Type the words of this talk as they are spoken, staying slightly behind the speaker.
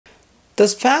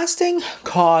Does fasting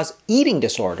cause eating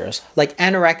disorders like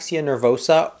anorexia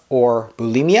nervosa or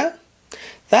bulimia?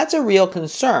 That's a real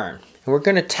concern, and we're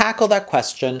going to tackle that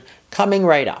question coming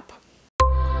right up.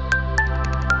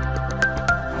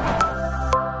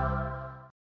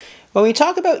 When we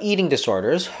talk about eating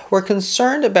disorders, we're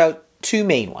concerned about two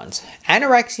main ones.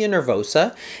 Anorexia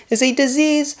nervosa is a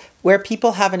disease where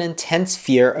people have an intense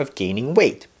fear of gaining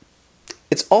weight.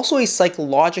 It's also a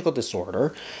psychological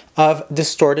disorder of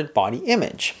distorted body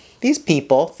image. These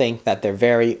people think that they're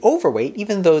very overweight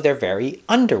even though they're very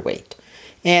underweight.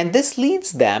 And this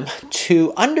leads them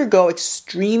to undergo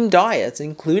extreme diets,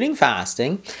 including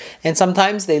fasting, and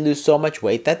sometimes they lose so much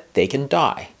weight that they can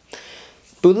die.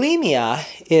 Bulimia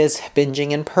is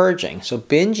binging and purging. So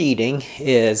binge eating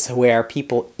is where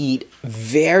people eat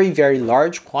very, very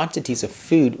large quantities of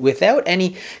food without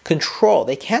any control.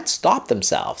 They can't stop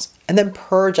themselves and then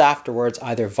purge afterwards,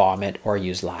 either vomit or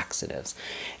use laxatives.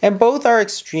 And both are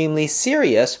extremely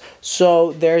serious,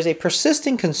 so there's a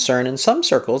persistent concern in some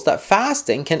circles that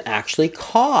fasting can actually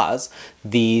cause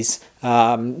these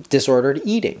disordered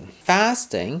eating.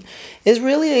 Fasting is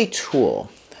really a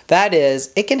tool. That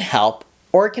is, it can help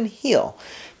or it can heal,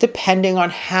 depending on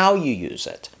how you use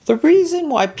it. The reason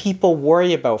why people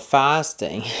worry about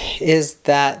fasting is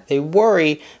that they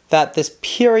worry that this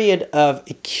period of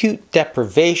acute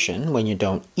deprivation, when you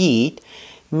don't eat,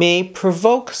 may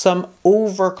provoke some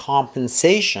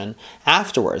overcompensation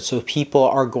afterwards. So people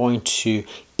are going to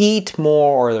eat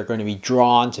more, or they're going to be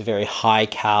drawn to very high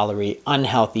calorie,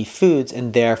 unhealthy foods,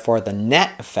 and therefore the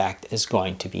net effect is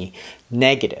going to be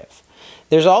negative.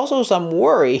 There's also some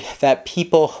worry that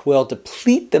people will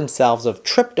deplete themselves of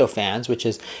tryptophans, which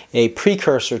is a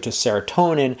precursor to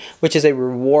serotonin, which is a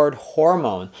reward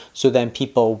hormone. So then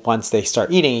people, once they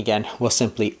start eating again, will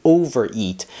simply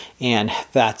overeat. And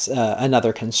that's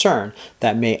another concern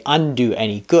that may undo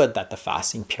any good that the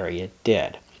fasting period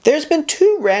did. There's been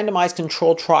 2 randomized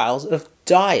controlled trials of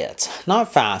diets,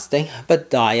 not fasting, but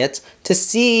diets, to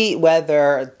see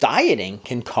whether dieting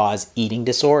can cause eating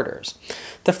disorders.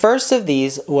 The first of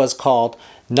these was called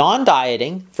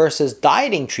non-dieting versus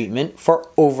dieting treatment for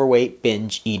overweight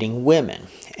binge eating women.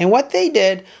 And what they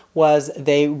did was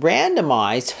they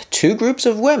randomized 2 groups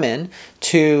of women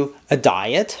to a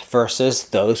diet versus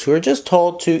those who are just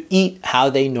told to eat how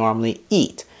they normally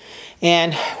eat.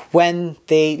 And when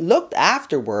they looked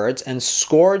afterwards and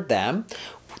scored them,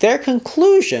 their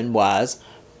conclusion was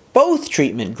both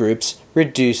treatment groups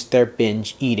reduced their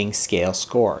binge eating scale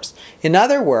scores. In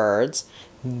other words,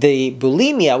 the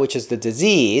bulimia, which is the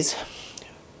disease,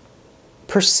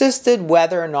 persisted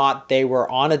whether or not they were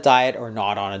on a diet or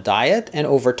not on a diet, and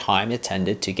over time it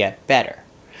tended to get better.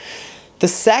 The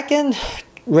second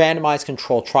randomized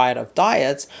controlled trial of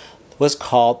diets was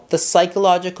called the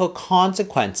psychological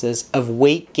consequences of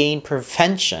weight gain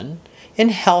prevention in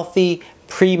healthy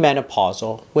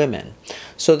premenopausal women.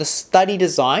 So the study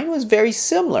design was very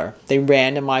similar. They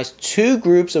randomized 2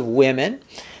 groups of women.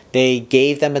 They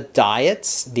gave them a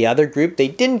diet. The other group, they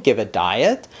didn't give a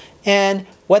diet. And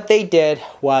what they did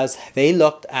was they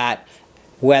looked at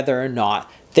whether or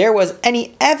not there was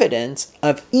any evidence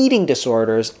of eating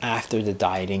disorders after the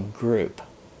dieting group.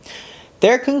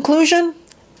 Their conclusion?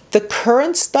 The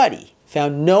current study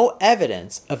found no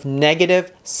evidence of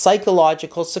negative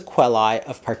psychological sequelae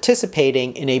of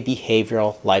participating in a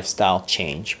behavioral lifestyle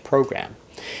change program.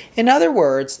 In other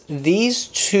words, these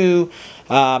 2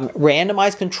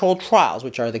 randomized controlled trials,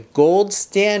 which are the gold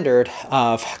standard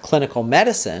of clinical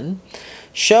medicine,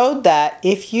 showed that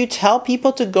if you tell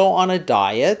people to go on a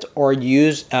diet or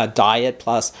use a diet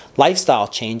plus lifestyle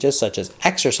changes such as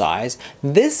exercise,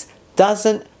 this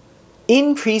doesn't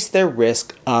increase their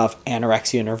risk of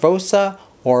anorexia nervosa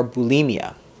or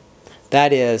bulimia.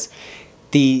 That is,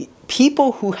 the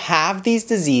people who have these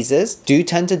diseases do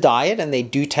tend to diet and they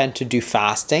do tend to do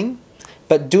fasting,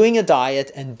 but doing a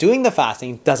diet and doing the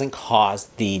fasting doesn't cause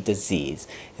the disease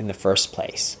in the first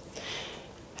place.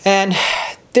 And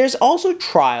there's also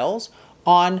trials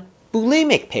on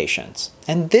bulimic patients,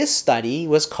 and this study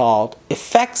was called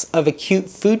Effects of Acute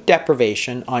Food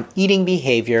Deprivation on Eating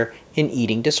Behavior in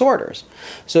Eating Disorders.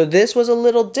 So this was a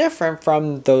little different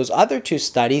from those other 2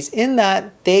 studies in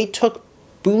that they took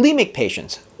bulimic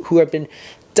patients who have been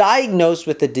diagnosed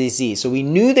with the disease. So we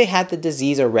knew they had the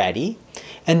disease already,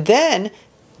 and then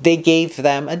they gave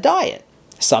them a diet.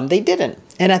 Some they didn't.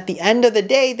 And at the end of the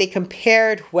day, they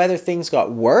compared whether things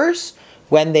got worse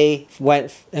when they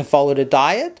went and followed a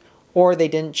diet or they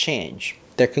didn't change.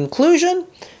 Their conclusion?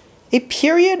 A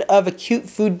period of acute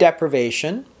food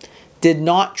deprivation did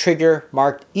not trigger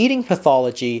marked eating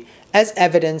pathology as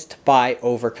evidenced by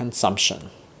overconsumption.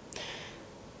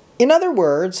 In other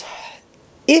words,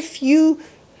 if you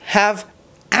have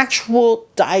actual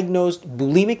diagnosed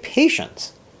bulimic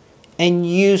patients and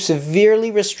you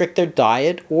severely restrict their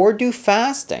diet or do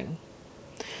fasting,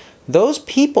 those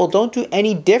people don't do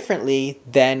any differently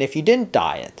than if you didn't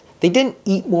diet. They didn't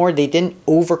eat more, they didn't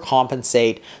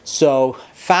overcompensate, so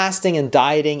fasting and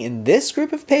dieting in this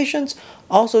group of patients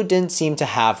also didn't seem to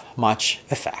have much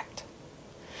effect.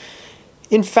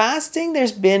 In fasting,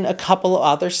 there's been a couple of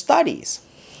other studies.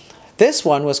 This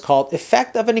one was called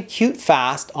Effect of an Acute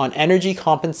Fast on Energy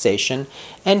Compensation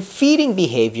and Feeding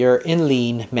Behavior in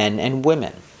Lean Men and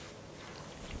Women.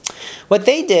 What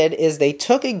they did is they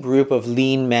took a group of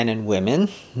lean men and women,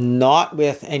 not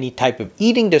with any type of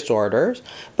eating disorders,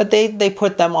 but they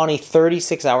put them on a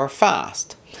 36-hour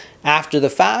fast. After the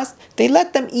fast, they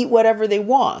let them eat whatever they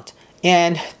want,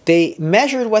 and they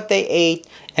measured what they ate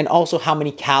and also how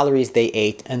many calories they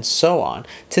ate and so on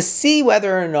to see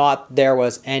whether or not there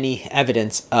was any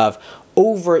evidence of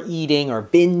overeating or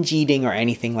binge eating or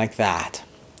anything like that.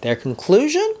 Their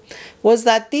conclusion was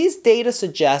that these data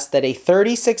suggest that a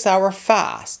 36-hour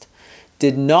fast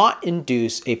did not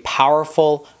induce a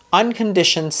powerful,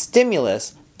 unconditioned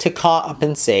stimulus to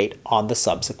compensate on the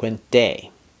subsequent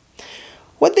day.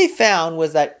 What they found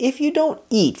was that if you don't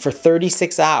eat for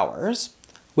 36 hours,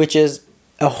 which is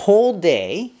a whole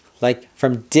day, like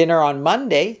from dinner on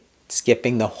Monday,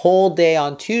 skipping the whole day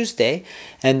on Tuesday,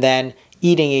 and then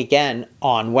eating again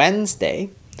on Wednesday,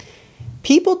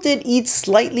 people did eat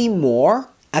slightly more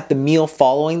at the meal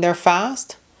following their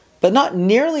fast, but not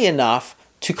nearly enough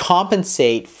to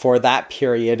compensate for that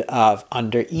period of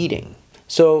under-eating.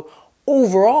 So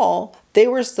overall, they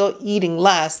were still eating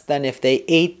less than if they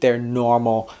ate their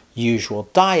normal, usual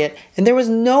diet, and there was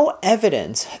no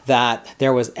evidence that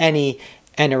there was any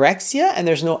anorexia, and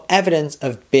there's no evidence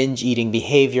of binge eating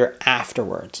behavior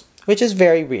afterwards, which is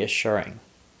very reassuring.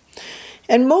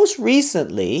 And most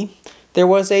recently, there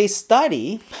was a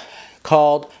study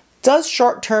called Does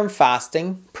Short-Term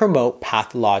Fasting Promote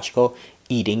Pathological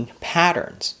Eating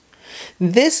Patterns?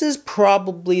 This is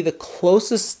probably the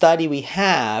closest study we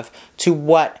have to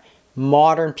what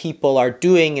modern people are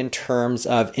doing in terms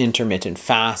of intermittent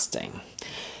fasting.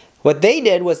 What they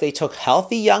did was they took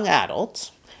healthy young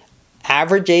adults,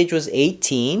 average age was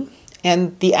 18,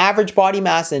 and the average body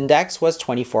mass index was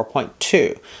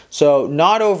 24.2. So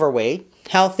not overweight,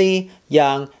 healthy,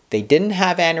 young. They didn't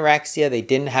have anorexia, they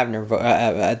didn't have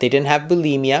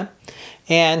bulimia,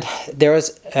 and there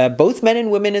was both men and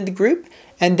women in the group,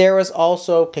 and there was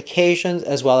also Caucasians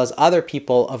as well as other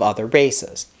people of other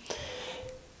races.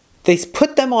 They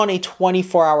put them on a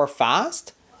 24-hour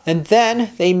fast, and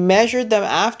then they measured them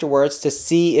afterwards to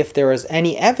see if there was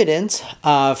any evidence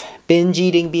of binge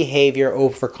eating behavior,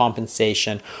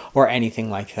 overcompensation, or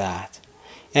anything like that.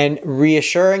 And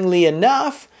reassuringly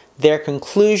enough, their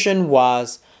conclusion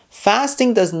was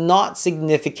fasting does not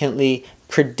significantly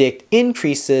predict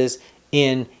increases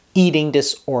in eating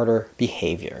disorder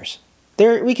behaviors.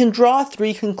 We can draw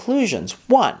three conclusions.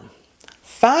 One,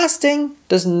 fasting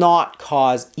does not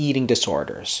cause eating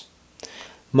disorders.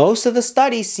 Most of the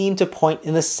studies seem to point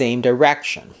in the same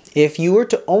direction. If you were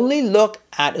to only look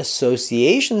at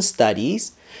association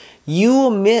studies, you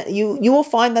will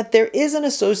find that there is an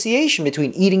association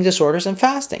between eating disorders and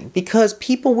fasting because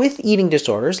people with eating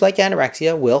disorders like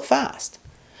anorexia will fast.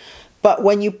 But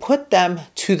when you put them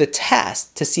to the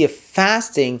test to see if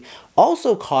fasting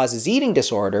also causes eating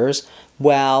disorders,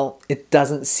 well, it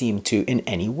doesn't seem to in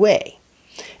any way.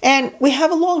 And we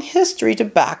have a long history to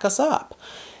back us up.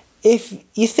 If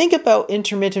you think about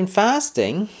intermittent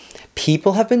fasting,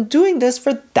 people have been doing this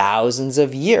for thousands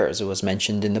of years. It was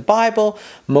mentioned in the Bible.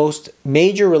 Most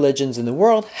major religions in the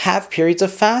world have periods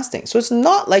of fasting. So it's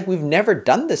not like we've never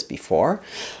done this before.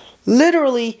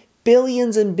 Literally,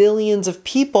 billions and billions of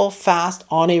people fast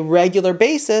on a regular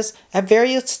basis at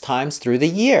various times through the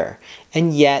year.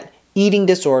 And yet, eating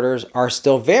disorders are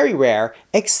still very rare,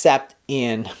 except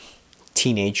in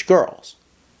teenage girls.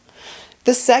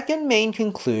 The second main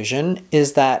conclusion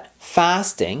is that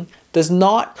fasting does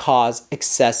not cause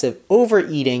excessive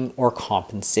overeating or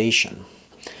compensation.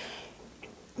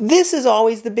 This is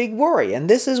always the big worry, and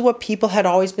this is what people had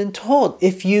always been told.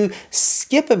 If you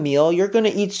skip a meal, you're going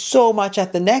to eat so much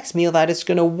at the next meal that it's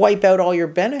going to wipe out all your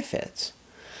benefits.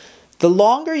 The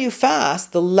longer you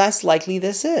fast, the less likely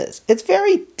this is. It's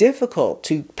very difficult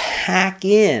to pack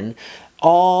in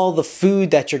all the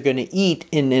food that you're going to eat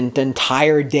in an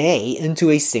entire day into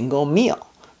a single meal.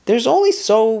 There's only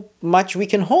so much we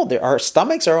can hold. Our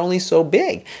stomachs are only so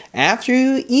big. After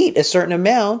you eat a certain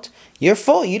amount, you're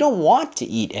full. You don't want to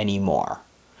eat anymore.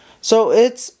 So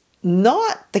it's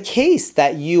not the case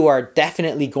that you are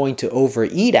definitely going to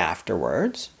overeat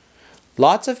afterwards.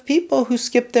 Lots of people who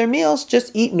skip their meals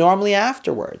just eat normally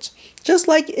afterwards. Just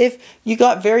like if you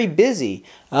got very busy,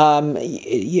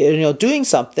 doing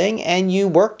something and you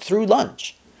worked through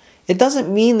lunch. It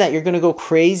doesn't mean that you're going to go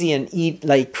crazy and eat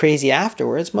like crazy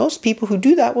afterwards. Most people who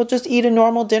do that will just eat a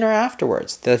normal dinner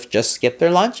afterwards. They'll just skip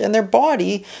their lunch and their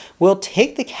body will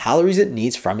take the calories it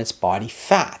needs from its body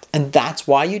fat. And that's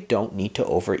why you don't need to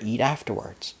overeat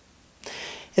afterwards.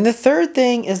 And the third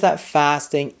thing is that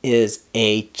fasting is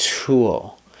a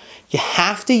tool. You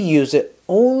have to use it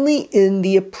only in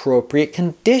the appropriate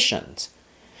conditions.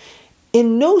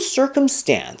 In no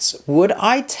circumstance would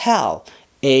I tell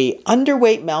an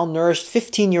underweight, malnourished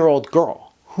 15-year-old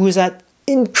girl who is at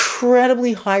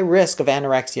incredibly high risk of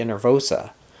anorexia nervosa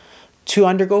to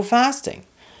undergo fasting.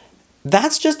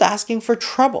 That's just asking for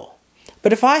trouble.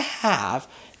 But if I have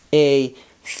a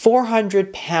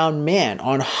 400-pound man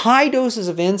on high doses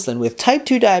of insulin with type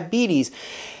 2 diabetes,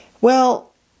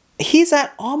 well, he's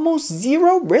at almost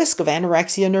zero risk of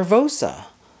anorexia nervosa.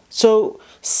 So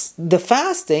the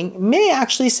fasting may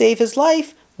actually save his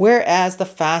life, whereas the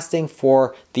fasting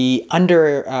for the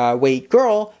underweight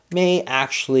girl may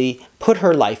actually put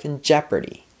her life in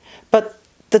jeopardy. But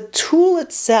the tool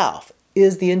itself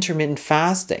is the intermittent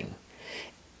fasting.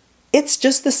 It's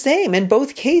just the same in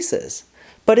both cases,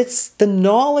 but it's the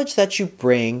knowledge that you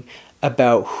bring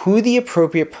about who the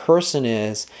appropriate person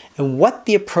is and what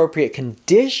the appropriate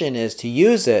condition is to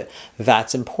use it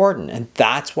that's important. And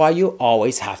that's why you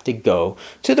always have to go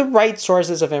to the right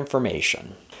sources of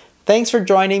information. Thanks for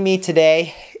joining me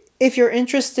today. If you're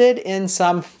interested in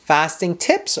some fasting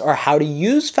tips or how to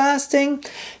use fasting,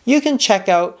 you can check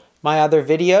out my other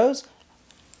videos.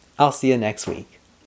 I'll see you next week.